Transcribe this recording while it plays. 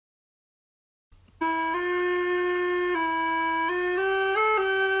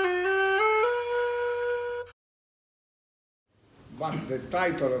But the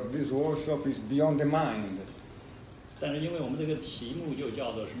title of this workshop is Beyond the Mind. 但是因为我们这个题目就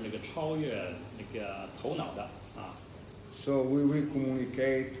叫做是那个超越那个头脑的啊， So we will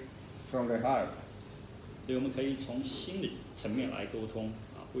communicate from the heart. 所以我们可以从心理层面来沟通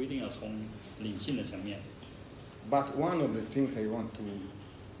啊，不一定要从理性的层面。 But one of the things I want to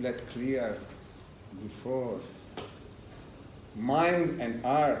let clear before, mind and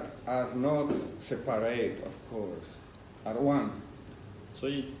art are not separate, of course, are one. 所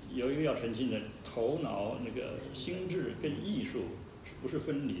以有一个要澄清的，头脑那个心智跟艺术不是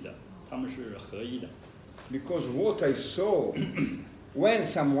分离的，它们是合一的。 Because what I saw, when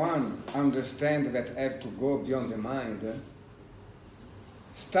someone understands that have to go beyond the mind,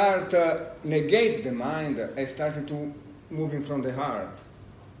 start negate the mind and start to moving from the heart.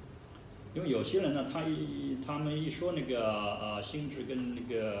 因为有些人呢，他们一说那个心智跟那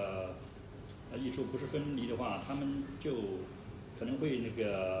个艺术不是分离的话，他们就可能会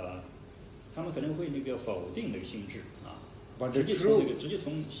他们可能会否定那个心智啊。 But 直 the 接从 true, 直接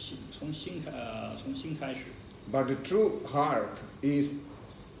从心开始。 but the true heart is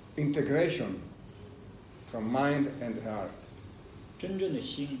integration from mind and heart. 真正的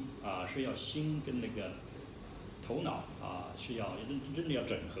心啊，是要心跟那个头脑啊，是要真的要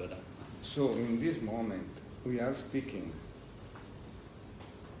整合的。 So in this moment we are speaking.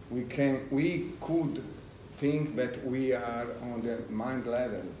 We could think that we are on the mind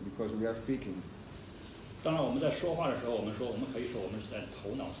level because we are speaking. 当然，我们在说话的时候，我们可以说我们是在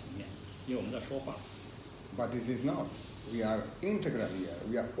头脑层面，因为我们在说话。 But this is not. We are integral here.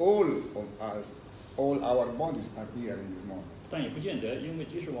 We are all of us, all our bodies are here in this moment. 但也不见得，因为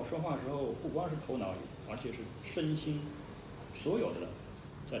即使我说话的时候，不光是头脑，而且是身心所有的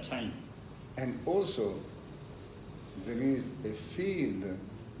在参与。 And also, there is a field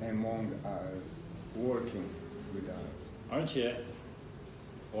among us working with us. 而且，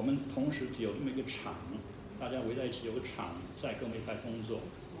我们同时有这么一个场，大家围在一起，有个场在跟我们一块工作，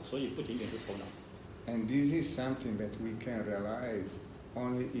所以不仅仅是头脑。 And this is something that we can realize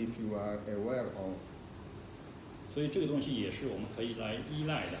only if you are aware of. 所以这个东西也是我们可以来依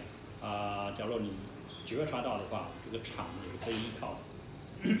赖的啊。假如你觉察到的话，这个场也是可以依靠的。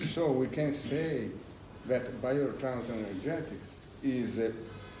 So we can say that Biotransenergetics is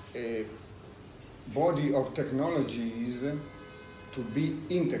a body of technologies to be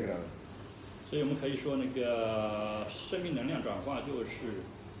integral. 所以我们可以说，那个生命能量转化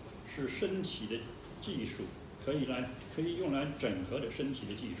是身体的技术，可以用来整合的身体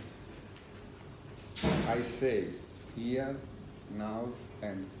的技术。 I say here, now,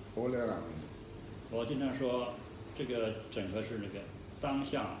 and all around. 我经常说，这个整合是那个当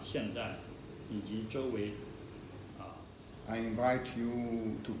下、现在以及周围啊。 I invite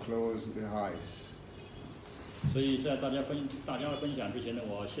you to close the eyes. 所以在大家分享之前呢，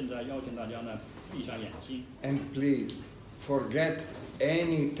我现在邀请大家呢闭上眼睛。 And please forget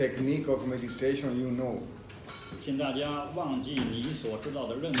any technique of meditation you know. 请大家忘记你所知道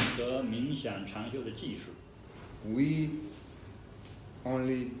的任何冥想禅修的技术。 We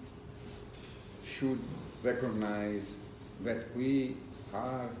only should recognize that we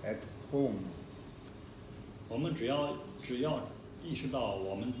are at home. 我们只要意识到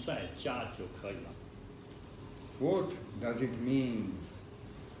我们在家就可以了。 What does it mean?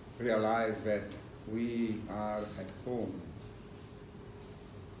 Realize that we are at home.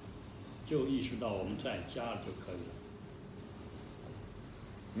 就意识到我们在家就可以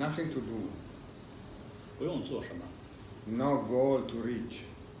了， Nothing to do. 不用做什么， No goal to reach.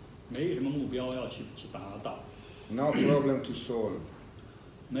 没什么目标要去达到， No problem to solve.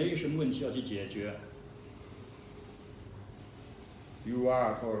 没什么问题要去解决。 You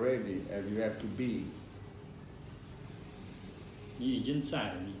are already as you have to be. 你已经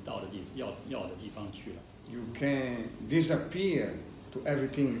在你到的要的地方去了。 You can disappear to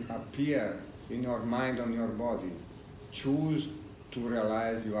everything appear in your mind and your body. Choose to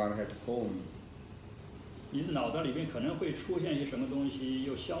realize you are at home. 你的脑袋里面可能会出现一些什么东西，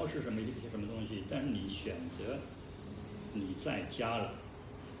又消失一些什么东西，但是你选择你在家了。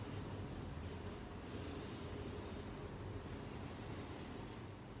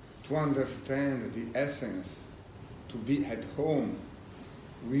 To understand the essence, to be at home,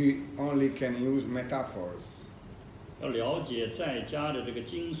 we only can use metaphors. 要了解在家的这个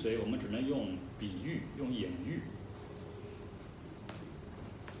精髓，我们只能用比喻、用隐喻。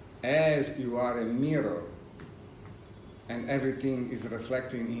 As you are a mirror, and everything is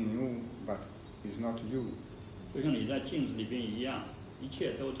reflecting in you, but is not you. 就像你在镜子里边一样，一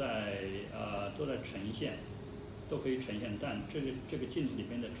切都在呈现，都可以呈现，但这个镜子里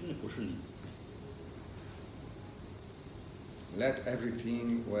边的真的不是你。Let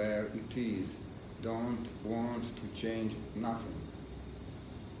everything where it is. Don't want to change nothing.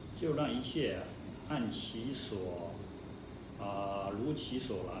 就让一切按其所如其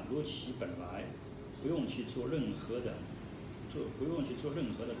所来，如其本来，不用去做任何的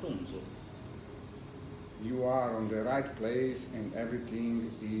动作。You are on the right place, and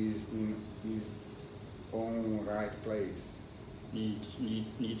everything is in its own right place.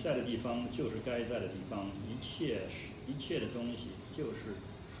 你在的地方就是该在的地方，一切的东西就是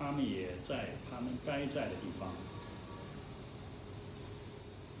他们也在他们该在的地方。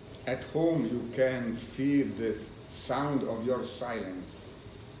At home, you can feel the sound of your silence.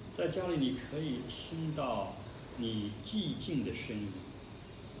 在家里你可以听到你寂静的声音。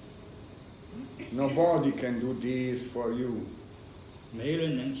Nobody can do this for you. 没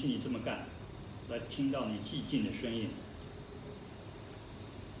人能替你这么干，来听到你寂静的声音。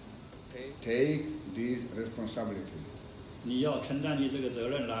Take this responsibility. 你要承担起这个责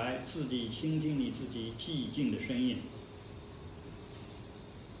任来，自己倾听你自己寂静的声音。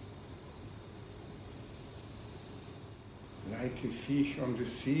Like a fish on the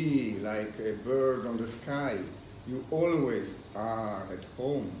sea, like a bird on the sky, you always are at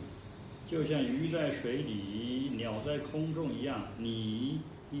home. 就像鱼在水里，鸟在空中一样，你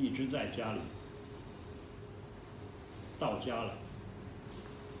一直在家里。到家了。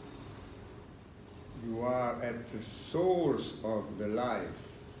You are at the source of the life.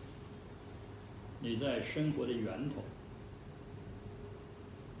 你在生活的源头。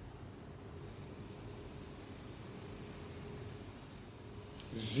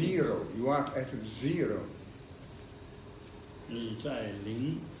Zero. You are at zero. 你在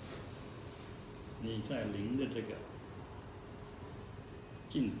零的这个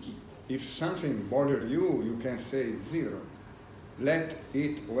境地。If something bothered you, you can say zero. Let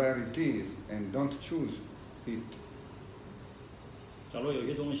it where it is and don't choose it. 假如有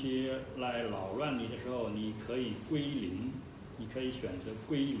些东西来扰乱你的时候，你可以归零，你可以选择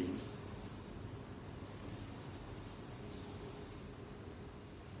归零。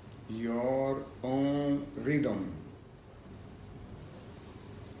Your own rhythm.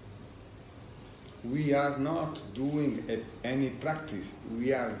 We are not doing any practice.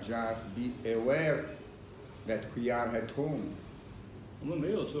 We are just be aware that we are at home. 我们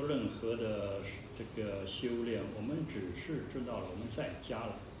没有做任何的这个修炼，我们只是知道了我们在家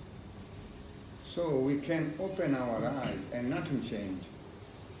了。So we can open our eyes and nothing change.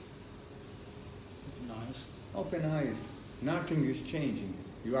 Nice. Open eyes, nothing is changing.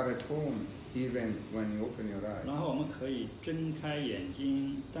 You are at home even when you open your eyes. 然后我们可以睁开眼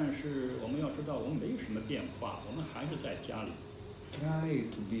睛，但是我们要知道我们没有什么变化，我们还是在家里。Try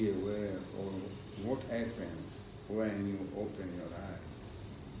to be aware of what happens when you open your eyes.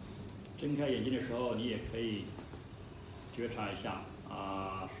 睁开眼睛的时候，你也可以觉察一下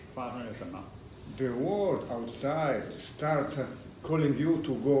发生了什么。The world outside start calling you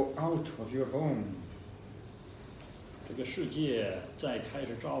to go out of your home. 这个世界在开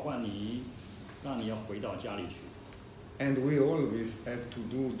始召唤你，让你要回到家里去。And we always have to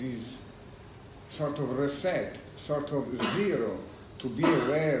do this sort of reset, sort of zero, to be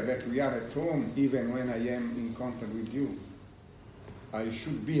aware that we are at home even when I am in contact with you. I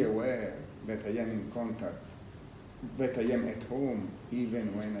should be aware that I am in contact, that I am at home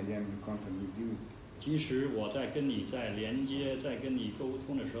even when I am in contact with you. 即使我在跟你在连接、在跟你沟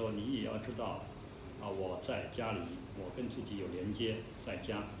通的时候，你也要知道，我在家里，我跟自己有连接，在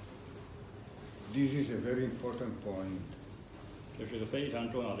家。This is a very important point. 这是个非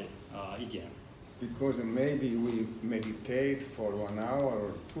常重要的一点。Because maybe we meditate for 1 hour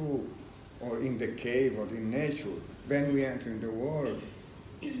or 2, or in the cave or in nature. Then we enter in the world,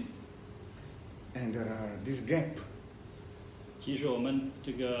 and there are this gap. 即使我们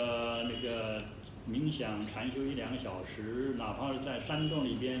这个冥想禅修1、2个小时，哪怕是在山洞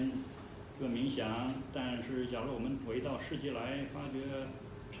里边这个冥想，但是假如我们回到世界来，发觉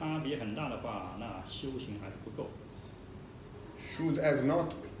差别很大的话，那修行还是不够。Should have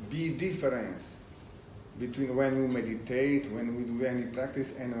not be difference between when we meditate, when we do any practice,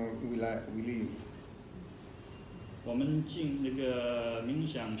 and we live. 我们进那个冥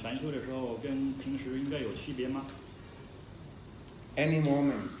想禅修的时候，跟平时应该有区别吗？ Any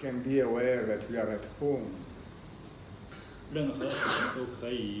moment can be aware that we are at home. 任何时候都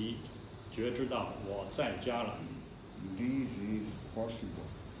可以觉知到我在家了。This is possible.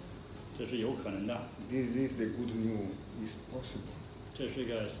 这是有可能的。This is the good news. It's possible. 这是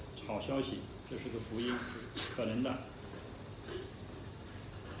个好消息，这是个福音，是可能的。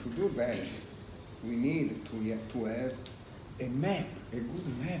To do that, we need to have a map, a good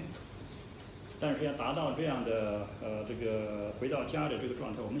map. 但是要达到这样的这个回到家的这个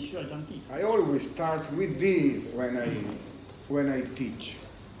状态，我们需要一张地。I always start with this when I teach.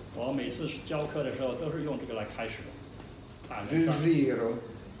 我每次教课的时候都是用这个来开始的。The zero.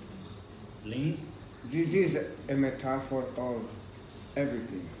 零。This is a metaphor of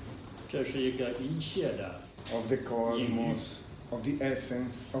everything. 这是一个一切的。Of the cosmos, of the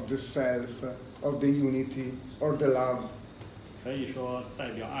essence, of the self, of the unity, or the love. 可以说代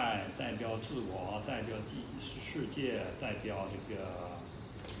表爱，代表自我，代表世界，代表这个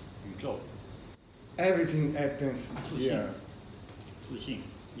宇宙。Everything happens here. 自信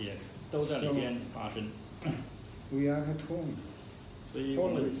也都在里边发生。We are at home. 所以我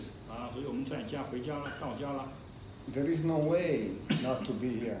们所以我们在家回家了，到家了。There is no way not to be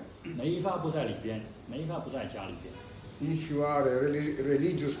here. 没法不在里边，没法不在家里边。If you are a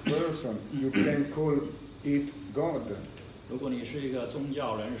religious person, you can call it God. 如果你是一个宗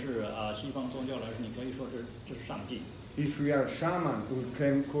教人士西方宗教人士，你可以说这是上帝。If we are shaman, we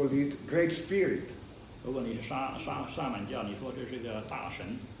can call it Great Spirit. 如果你是萨满教，你说这是一个大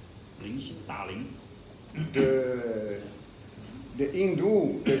神，灵性大灵。The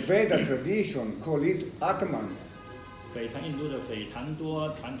Hindu, the Veda tradition call it Atman. 印度的斐檀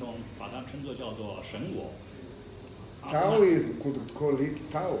多传统把它称作叫做神我。Taoism could call it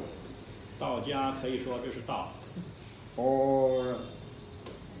Tao. 道家可以说这是道。Or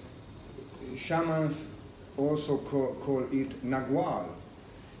shamans also call it Nagual.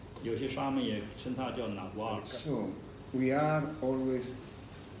 有些沙门也称它叫Nagual。So we are always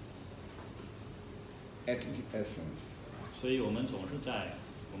at the essence. 所以我们总是在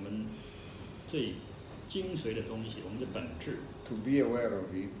我们最精髓的东西，我们的本质。To be aware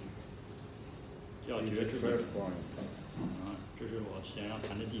of it. 要觉知。First point. 这是我想要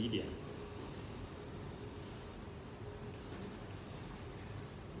谈的第一点。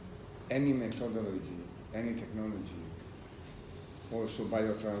Any methodology, any technology, also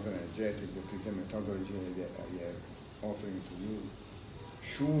Biotransenergetics, that is the methodology I am offering to you,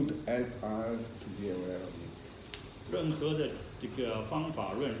 should help us to be aware of it. 任何的这个方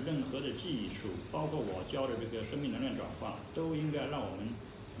法论，任何的技术，包括我教的这个生命能量转化，都应该让我们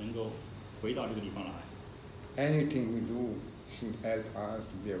能够回到这个地方来。Anything we do should help us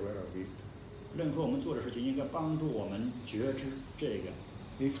to be aware of it. 任何我们做的事情，应该帮助我们觉知这个。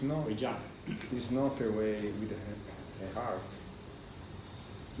If not, 回家。it's not a way with a heart.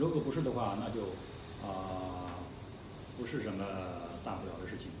 如果不是的话，那就不是什么大不了的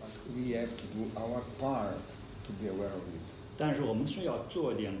事情。We have to do our part to be aware of it. 但是我们是要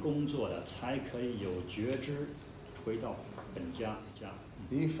做点工作的，才可以有觉知，回到本家。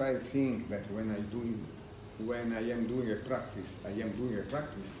If I think that when I am doing a practice, I am doing a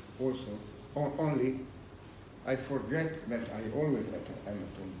practice also, or only, I forget that I always am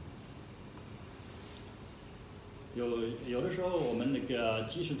at home. 有的时候，我们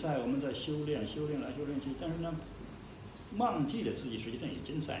即使我们在修炼来修炼去，但是呢，忘记了自己实际上已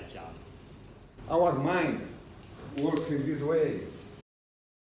经在家了。Our mind works in this way.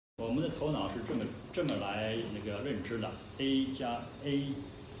 我们的头脑是这么来认知的 ，A 加 A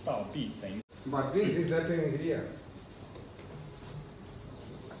到 B 等于。But this is happening here.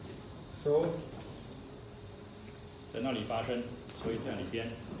 So. 在那里发生，所以在里边。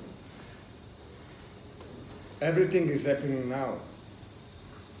Everything is happening now.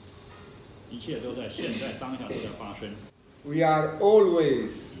 一切都在现在当下都在发生。We are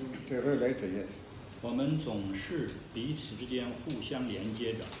always related, yes. 我们总是彼此之间互相连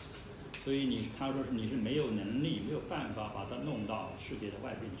接着，所以他说你是没有能力、没有办法把它弄到世界的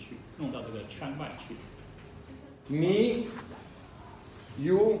外边去，弄到这个圈外去。Me,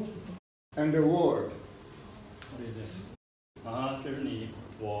 you, and the world. 这是你、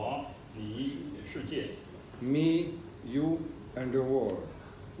我、你、世界。Me, you, and the world.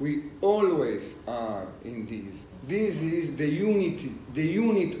 We always are in this. This is the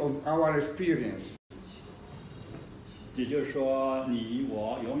unit of our experience. 也就是说，你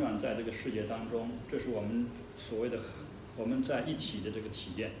我永远在这个世界当中，这是我们所谓的我们在一体的这个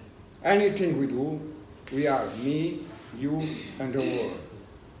体验。Anything we do, we are me, you, and the world.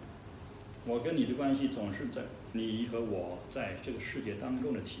 我跟你的关系总是在你和我在这个世界当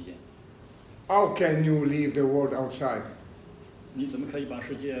中的体验。How can you leave the world outside? 你怎么可以把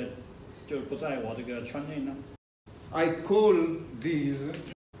世界就不在我这个圈内呢 I call these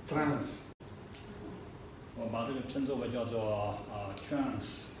trance. 我把这个称作为叫做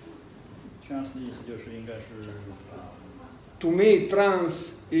trance。trance 的意思就是应该是To me,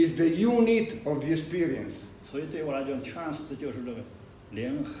 trance is the unit of the experience. 所以对我来讲 trance 的就是这个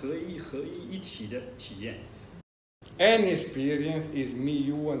联合一体的体验。Any experience is me,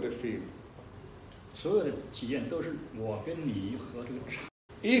 you, and the field. 所有的体验都是我跟你和这个场。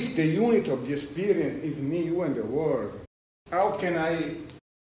If the unit of the experience is me, you, and the world, how can I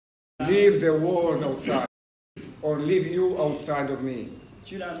leave the world outside or leave you outside of me?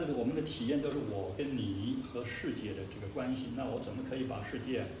 既然这个我们的体验都是我跟你和世界的这个关系，那我怎么可以把世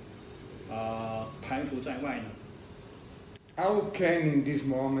界排除在外呢？ How can in this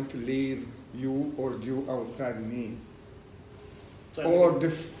moment leave you or you outside me? Or the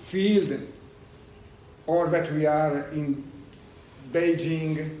field, or that we are in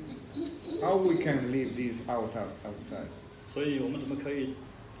Beijing, how we can leave this outside? 所以我们怎么可以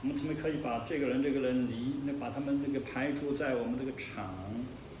把这个人把他们那个排除在我们这个场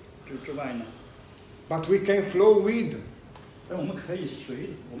之外呢？ But we can flow with. 但我们可以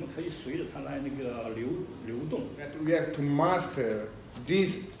随着它来那个流动。 That we have to master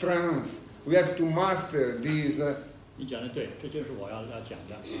this trance. We have to master this. 你讲的对，这就是我要讲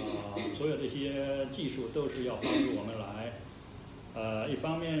的所有这些技术都是要帮助我们来，一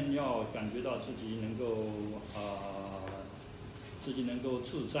方面要感觉到自己能够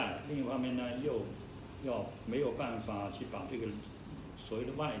自在，另一方面呢又要没有办法去把这个所谓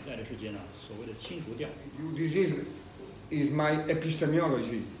的外在的世界呢，所谓的清除掉。 This is my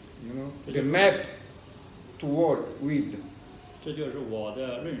epistemology, you know, the map to work with. 这就是我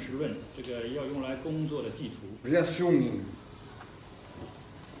的认识论，这个要用来工作的地图。 Reassuming.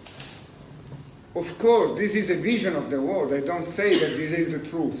 Of course, this is a vision of the world. I don't say that this is the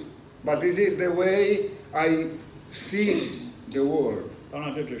truth, but this is the way I see the world. 当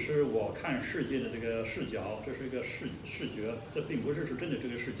然，这只是我看世界的这个视角，这是一个视觉，这并不是真的这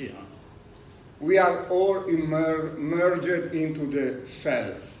个世界啊。 We are all merged into the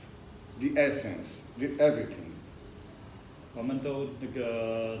self, the essence, the everything. 我们都那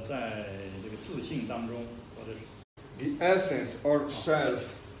个在这个自信当中，或者是 the essence or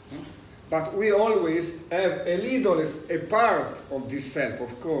self. But we always have a part of this self,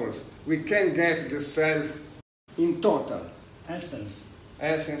 of course. We can get the self in total.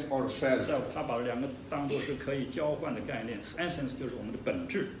 Essence or self. 他把两个当作是可以交换的概念。Essence 就是我们的本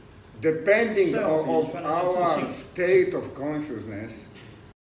质。 Depending on our state of consciousness,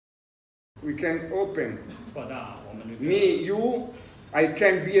 we can open. Me, you, I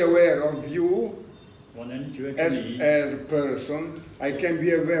can be aware of you as a person. I can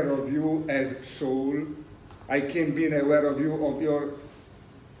be aware of you as soul. I can be aware of you, of your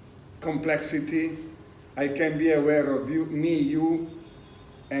complexity. I can be aware of you, me, you,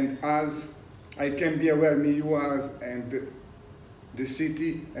 and us. I can be aware me, you, us, and the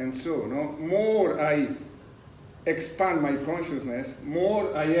city, and so. No? More I expand my consciousness,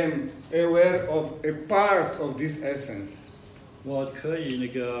 more I am aware of a part of this essence. 我可以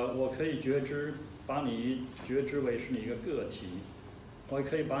觉知，把你觉知为是你一个个体，我也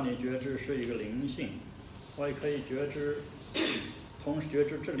可以把你觉知是一个灵性，我也可以觉知，同时觉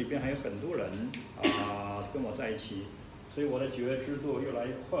知这里边还有很多人跟我在一起，所以我的觉知度越来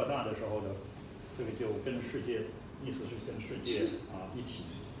越扩大的时候呢，这个就跟世界。 意思是跟世界一体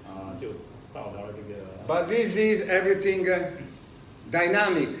就到达了这个。But this is everything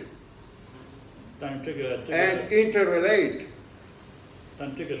dynamic. 但这个 and interrelate.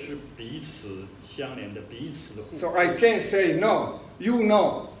 但这个是彼此相连的，彼此的互。So I can't say no. You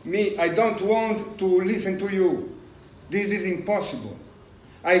know me. I don't want to listen to you. This is impossible.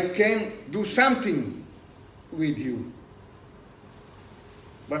 I can do something with you,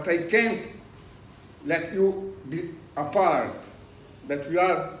 but I can't let you be apart, that we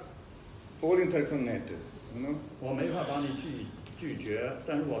are all interconnected, you know? 我没法把你拒绝，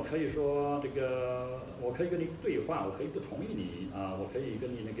但是我可以说这个，我可以跟你对话，我可以不同意你我可以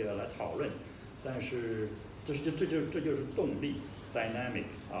跟你那个来讨论，但是这就是动力 dynamic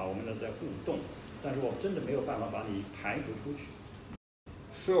我们在互动，但是我真的没有办法把你排除出去。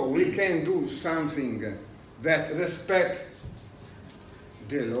So we can do something that respect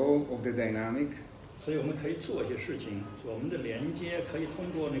the law of the dynamic. 所以我们可以做一些事情，我们的连接可以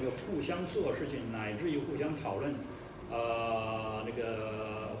通过那个互相做事情，乃至于互相讨论，那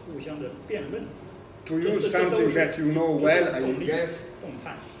个互相的辩论。To use something that you know well, I guess. 动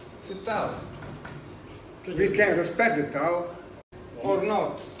态。The Tao. We can respect the Tao, or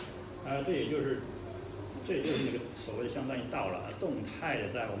not. 这也就是那个所谓的相当于道了，动态的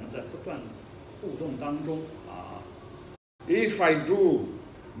在我们在不断互动当中If I do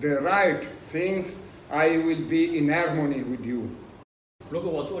the right things, I will be in harmony with you. 如果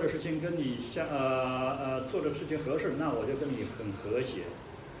我做的事情跟你做的事情合适，那我就跟你很和谐。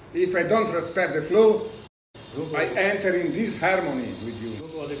If I don't respect the flow, I enter in this harmony with you. 如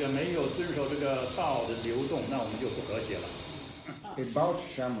果这个没有遵守这个道的流动，那我们就不和谐了。About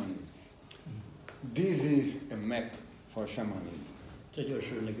shamanism. this is a map for shamanism. 这就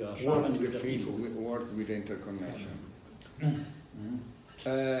是那个 Work 沙门 with 族 the 的地 field, 图。 work with interconnection.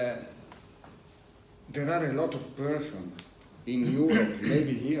 There are a lot of persons in Europe,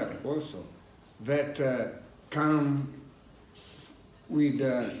 maybe here also, that come with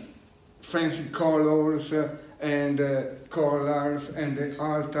fancy colors and collars and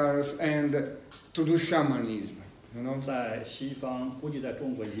altars and to do shamanism, you know. 在西方，估计在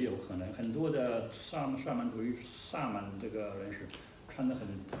中国也有可能，很多的萨满主义萨满这个人士穿得很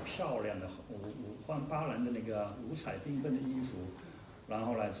漂亮的五花八门的那个五彩缤纷的衣服，然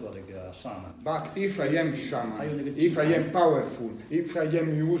后来做这个萨满。 But if I am shaman, if I am powerful, if I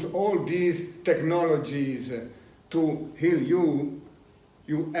am use all these technologies to heal you,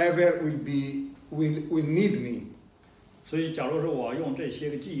 you ever will need me. 所以，假如说我用这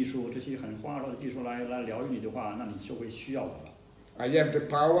些个技术，这些很花哨的技术来疗愈你的话，那你就会需要我了。 I have the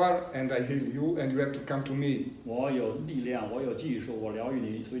power and I heal you, and you have to come to me. 我有力量，我有技术，我疗愈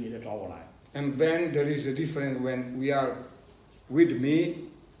你，所以你得找我来。 And then there is a difference when we are with me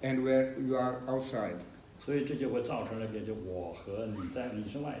and where you are outside. 所以这就会造成了就我和你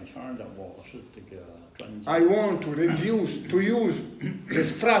是外圈的，我是这个专家。 I want to use the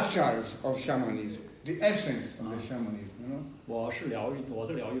structures of shamanism, the essence of the shamanism. You know? 我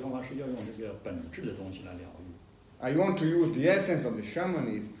的疗愈方法是要用这个本质的东西来疗愈。 I want to use the essence of the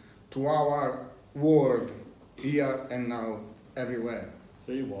shamanism to our world, here and now, everywhere.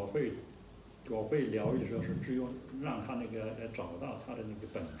 所以我会疗愈的时候是只用让他那个找到他的那个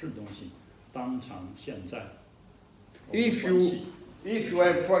本质的东西，当场现在。If you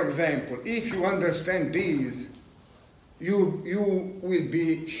have, for example, if you understand this, you will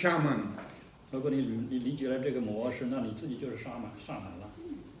be shaman. 如果你理解了这个模式，那你自己就是萨满了。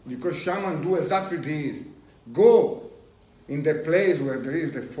 Because shaman do exactly this. Go in the place where there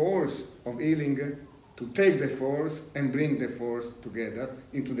is the force of healing, to take the force and bring the force together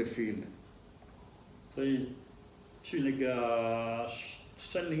into the field. 所以去那个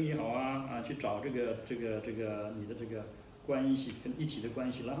森林也好啊，去找这个你的这个关系跟一体的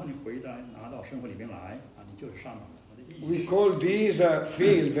关系，然后你回来拿到生活里面来啊，你就是萨满了。 We call this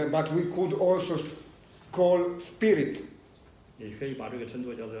field, but we could also call spirit. 也可以把这个称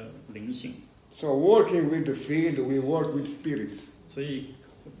作叫做灵性。 So working with the field, we work with spirits. 所以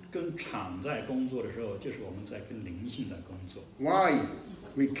跟场在工作的时候，就是我们在跟灵性在工作。 Why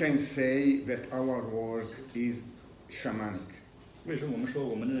we can say that our work is shamanic? 为什么我们说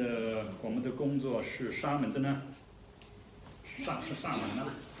我们的工作是沙门的呢？是萨满呢？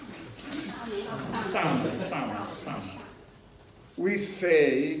萨满。 We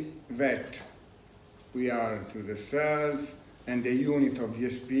say that we are to the self, and the unit of the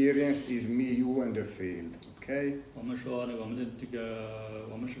experience is me, you, and the field. Okay? 我们说我们的这个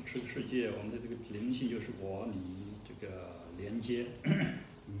我们是世界，我们的这个灵性就是我你这个连接。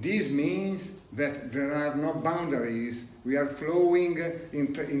This means that there are no boundaries. We are flowing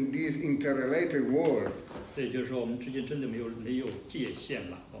in this interrelated world. 这也就是说，我们之间真的没有界限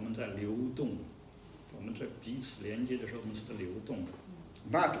了，我们在流动。 我们在彼此连接的时候，我们是在流动。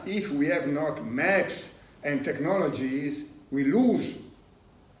 But if we have not maps and technologies, we lose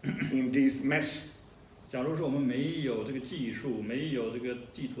in this mess. 假如说我们没有这个技术，没有这个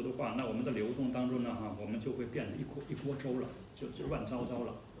地图的话，那我们在流动当中呢，我们就会变得一锅粥了，就乱糟糟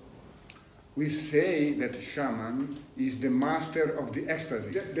了。 We say that shaman is the master of the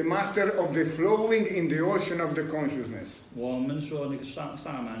ecstasy, the master of the flowing in the ocean of the consciousness. 我们说那个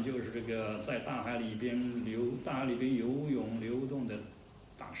萨满就是这个在大海里边游泳流动的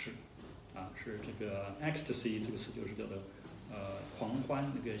大师，啊，是这个 ecstasy 这个词就是叫做狂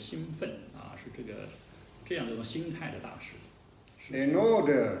欢那个兴奋啊，是这样的一种心态的大师。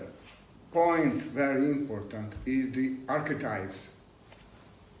Another point very important is the archetypes.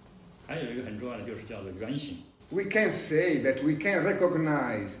 还有一个很重要的就是叫做原型。 We can say that we can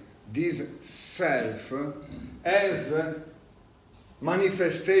recognize this self as a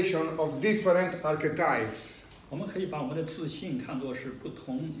manifestation of different archetypes. 我们可以把我们的自信看作是不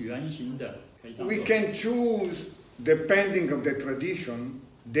同原型的，可以当作 We can choose, depending of the tradition,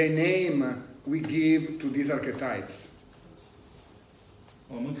 the name we give to these archetypes.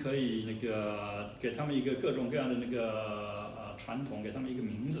 我们可以那个给他们一个各种各样的那个传统，给他们一个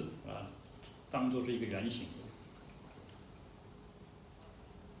名字啊，当做是一个原型。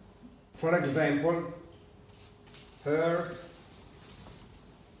 For example, earth,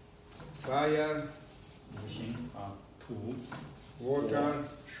 fire, 五行啊，土、 water,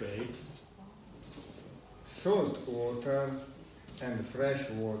 水、 salt water, and fresh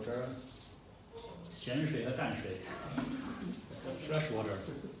water. 咸水和淡水 ，fresh water。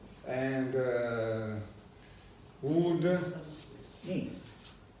and wood,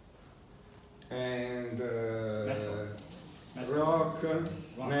 and rock,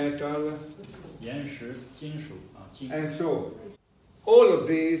 metal, 岩石、金属啊，金。 and so all of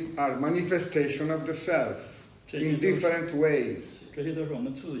these are manifestation of the self in different ways. 这些都是我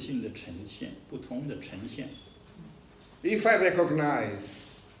们自信的呈现，不同的呈现。 If I recognize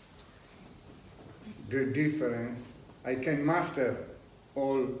the difference, I can master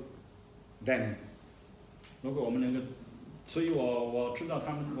all them. 如果我们能够，所以我知道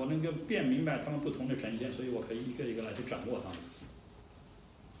他们，我能够辨明白他们不同的呈现，所以我可以一个一个来去掌握他们。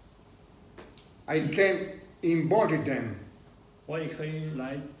 I can embody them. 我也可以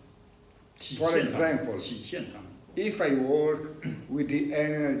来体 For 现他们， example, 体现他们。 if I work with the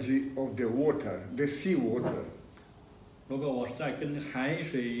energy of the water, the sea water, 如果我是在跟海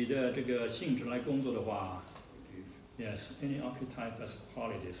水的这个性质来工作的话 ，yes, any archetype as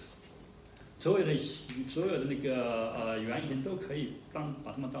qualities， 所有的那个原型都可以把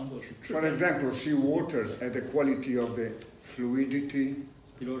它们当做是质 for 量。 example, sea water has the quality of the fluidity,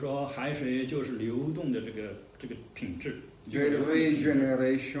 比如说海水就是流动的这个品质。 the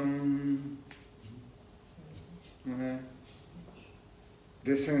regeneration,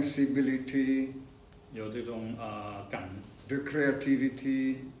 the sensibility, 有这种感。 the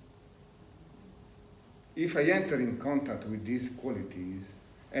creativity. If I enter in contact with these qualities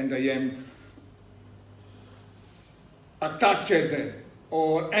and I am attached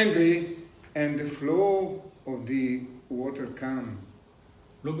or angry, and the flow of the water comes.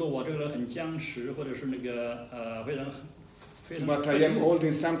 如果我这个人很僵持，或者是那个非常 But I am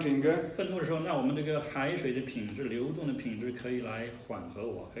holding something. 愤怒的时候，那我们这个海水的品质、流动的品质可以来缓和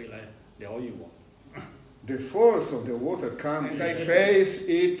我，可以来疗愈我。 The force of the water comes, and I face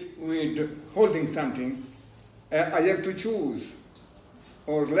it with holding something. I have to choose,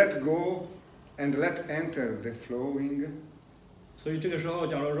 or let go, and let enter the flowing. 所以这个时候，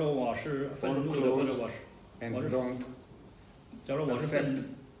假如说我是愤怒的，或者我是 don't 假如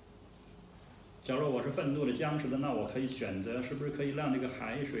我是愤怒的、僵持的，那我可以选择是不是可以让这个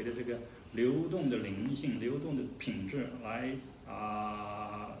海水的这个流动的灵性、流动的品质来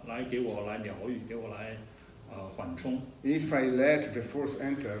来给我来疗愈，给我来缓冲。 If I let the force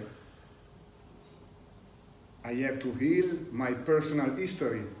enter, I have to heal my personal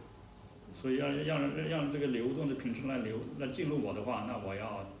history. 所以让这个流动的品质来进入我的话，那我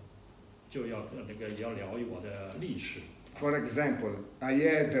就要也要疗愈我的历史。 For example, I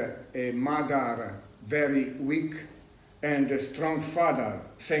had a mother very weak and a strong father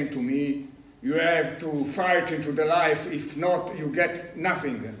saying to me, "You have to fight into the life, if not, you get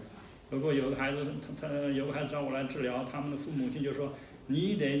nothing." 如果有个孩子，有个孩子找我来治疗，他们的父母亲就说：“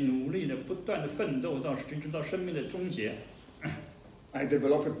你得努力的、不断的奋斗，直到生命的终结。” I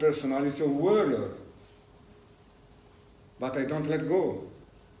developed a personality of warrior, but I don't let go.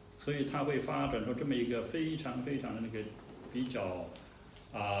 所以他会发展出这么一个非常的那个比较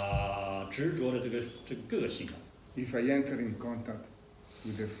执着的这个个性。 If I enter in contact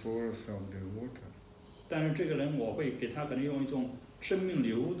with the force of the water. 但是这个人，我会给他可能用一种生命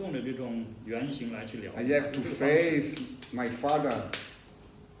流动的这种原型来去疗愈。 I have to face my father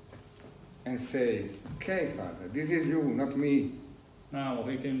and say, "Okay, father, this is you, not me." 那我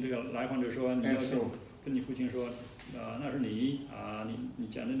会跟这个来访者说，你要跟你父亲说，那是你你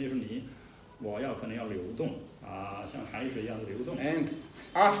讲的那是你，我可能要流动像海水一样的流动。 And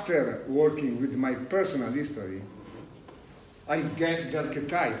after working with my personal history, I get the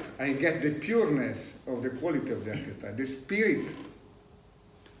archetype, I get the pureness of the quality of the archetype, the spirit.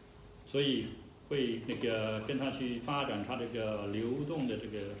 所以会那个跟他去发展他这个流动的这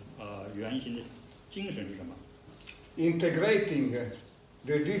个原型的精神是什么？ Integrating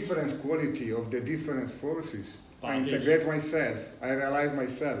the different quality of the different forces. I integrate myself, I realize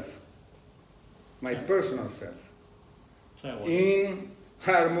myself, my personal self, in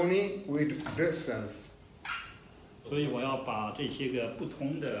harmony with the self. 所以我要把这些个不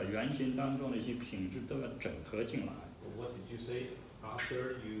同的原型当中的一些品质都要整合进来。 What did you say?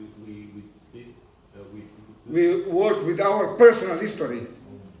 After we work with our personal history.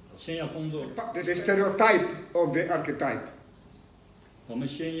 先要工作 The stereotype of the archetype. 我们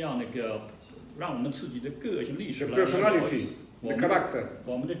先要那个让我们自己的个性历史 The 来 personality, the character.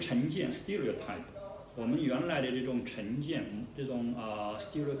 我们的成见 stereotype， 我们原来的这种成见，这种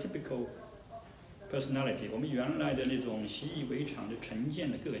stereotypical personality， 我们原来的那种习以为常的成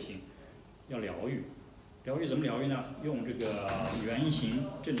见的个性，要疗愈。疗愈怎么疗愈呢？用这个原型，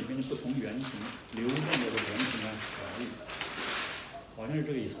这里边的不同原型，流动的这个原型来疗愈。好像是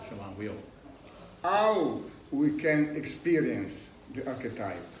这个意思，是吧 ？Will。 How we can experience the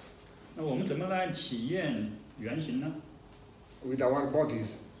archetype? 那我们怎么来体验原型呢？ with our bodies,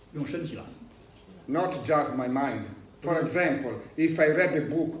 用身体来。 not just my mind. For example, if I read the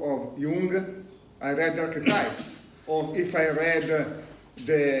book of Jung, I read archetypes. Or if I read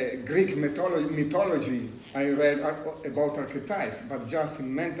the Greek mythology, I read about archetypes, but just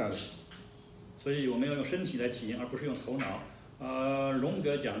in mental. 所以我们要用身体来体验，而不是用头脑。荣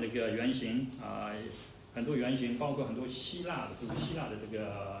格讲这个原型很多原型，包括很多希腊的这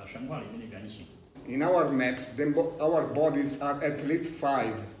个神话里面的原型。 In our maps, our bodies are at least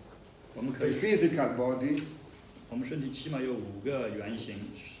 5. 我们可 The 以， physical body, 我们身体起码有5个原型。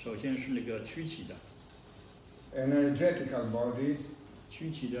首先是那个躯体的， energetical body, 躯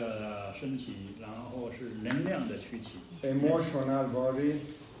体的身体，然后是能量的躯体， emotional body,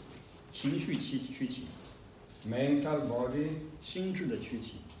 情绪躯体， mental body, 心智的躯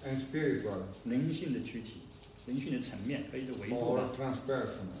体， and spiritual, 灵性的躯体，灵性的层面可以的维度 or 吧。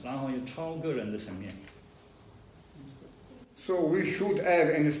 transpersonal. 然后有超个人的层面。 So we should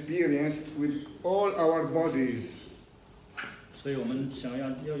have an experience with all our bodies. 所以我们想要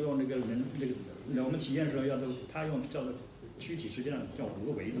用那个我们体验的时候要他用叫做躯体，实际上叫5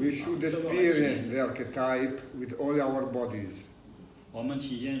个维度。 We should 都要来体 experience 验 the archetype with all our bodies. 我们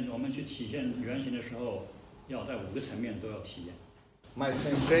去体现原型的时候，要在5个层面都要体验。 My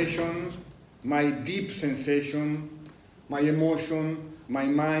sensation, my deep sensation, my emotion, my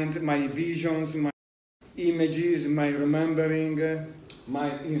mind, my visions, my images, my remembering,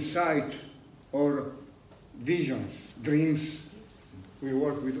 my insight or visions, dreams. We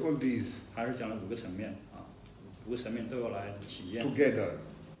work with all these 还是讲了5个层面5个层面都要来体验， together.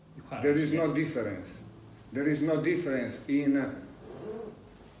 一块来 There 体 is 验。 no difference. There is no difference in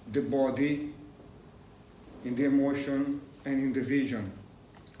the body, in the emotion, and in the vision.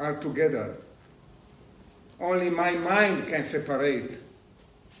 Are together. Only my mind can separate.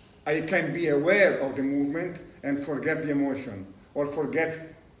 I can be aware of the movement and forget the emotion, or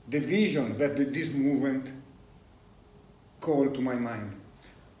forget the vision that this movement called to my mind.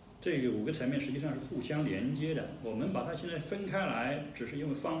 这个5个层面实际上是互相连接的。我们把它现在分开来，只是因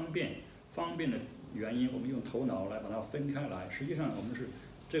为方便的原因，我们用头脑来把它分开来。实际上，我们是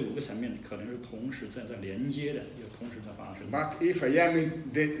这5个层面可能是同时在连接的，又同时在发生。 But if I am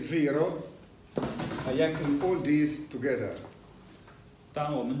in the zero, I am in all these together.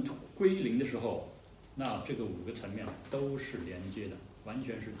 当我们归零的时候，那这个5个层面都是连接的，完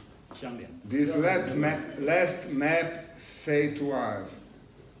全是相连的。 This last map say to us,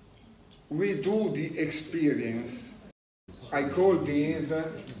 we do the experience. I call this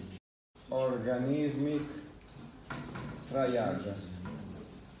organismic triad.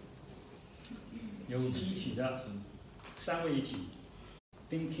 有机体的3位一体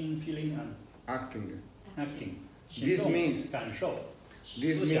 ，thinking, feeling and Acting. acting， This 行动 means- 感受、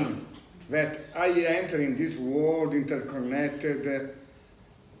 This 思想 means。that I enter in this world interconnected,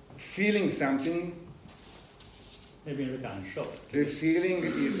 feeling something. 那边是感受， The feeling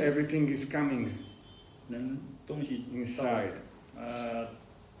is everything is coming 东西到 inside.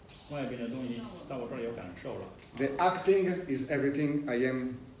 外边的东西到我这儿有感受了。 The acting is everything I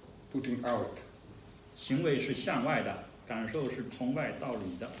am putting out. 行为是向外的，感受是从外到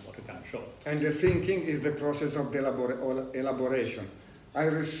里的，我的感受。 And the thinking is the process of the elaboration. I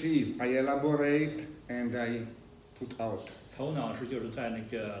receive, I elaborate, and I put out. 头脑就是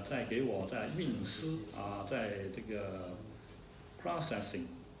在给我在运思在这个 processing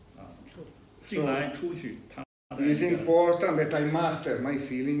进来出去，它 It is important that I master my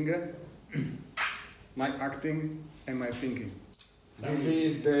feeling, my acting, and my thinking. This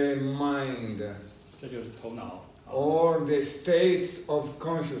is the mind, 这就是头脑， or the states of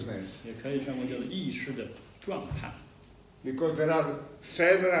consciousness, 也可以称为叫做意识的状态， because there are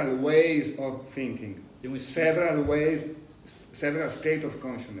several ways of thinking, 因为 several states of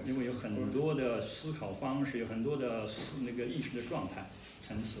consciousness. 因为有很多的思考方式，有很多的那个意识的状态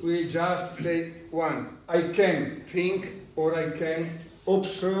层次。 We just say one, I can think or I can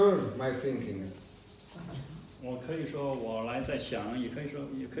observe my thinking. 我可以说我来在想，也可以说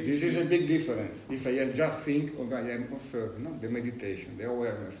也可以 This is a big difference. If I am just think or I am observe, no, the meditation, the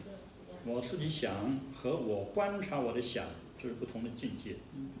awareness. 我自己想和我观察我的想，这是不同的境界，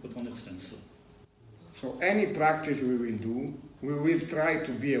不同的层次。 So any practice we will do, we will try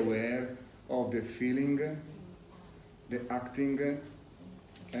to be aware of the feeling, the acting,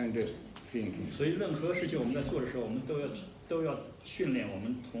 and the thinking. 所以任何事情我们在做的时候，我们都要训练我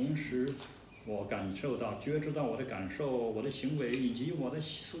们同时，我感受到、觉知到我的感受、我的行为以及我的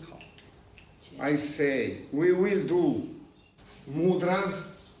思考。 I say, we will do mudras.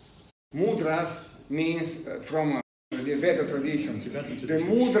 Mudras means from the Veda tradition. The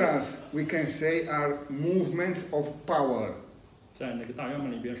mudras, we can say, are movements of power. 在那个大圆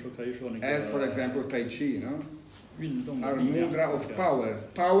满里边说，可以说那个 As for example, Tai Chi, no? 运动的 Are 力量。 mudra of power.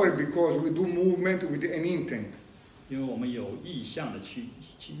 Power because we do movement with an intent. 因为我们有意向的去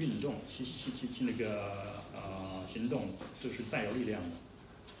运动，去那个行动，这是带有力量的。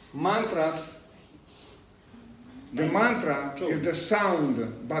Mantras. The mantra is the sound,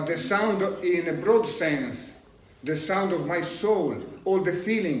 but the sound in a broad sense, the sound of my soul, all the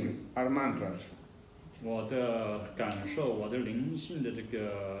feeling are mantras. 我的感受，我的灵性的这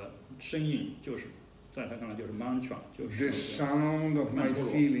个声音，就是在他看来就是 mantra， 就 The 是 sound of my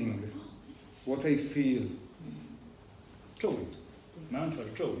feeling, what I feel. 咒语 ，mantra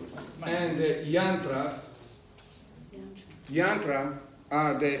是咒语。And yantra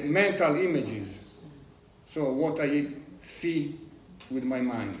are the mental images. So what I see with my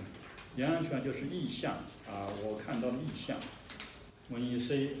mind. yantra 就是意象我看到的意象。When you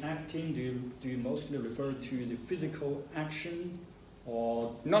say acting, do you mostly refer to the physical action,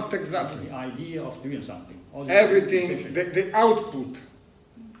 or Not exactly. the idea of doing something? Or the Everything, intention? the output.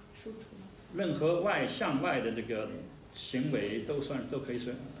 任何向外的这个行为都可以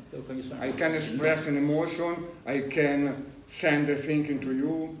算。I can express an emotion, I can send a thinking to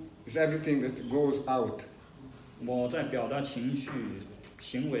you. It's everything that goes out. 我在表达情绪、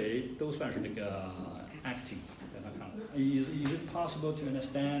行为都算是那个 acting， 在他看来。Is it possible to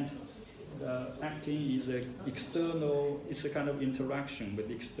understand acting is a external? It's a kind of interaction with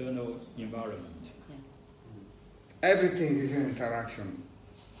the external environment. Everything is an interaction.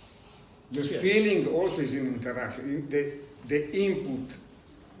 The feeling also is an interaction. The input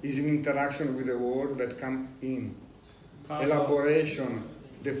is an interaction with the word that come in. Elaboration,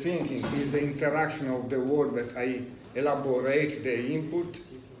 the thinking is the interaction of the word that I elaborate the input,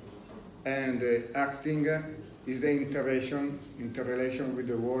 and the acting is the interrelation with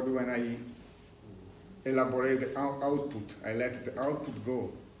the word when I elaborate the output. I let the output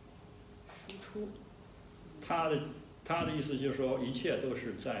go. 他的意思就是说，一切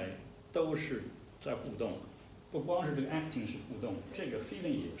都是在互动，不光是这个 acting 是互动，这个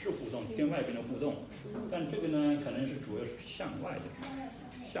feeling 也是互动，跟外边的互动。但这个呢，可能是主要是向外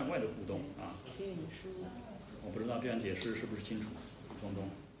的互动啊。我不知道这样解释是不是清楚，东东。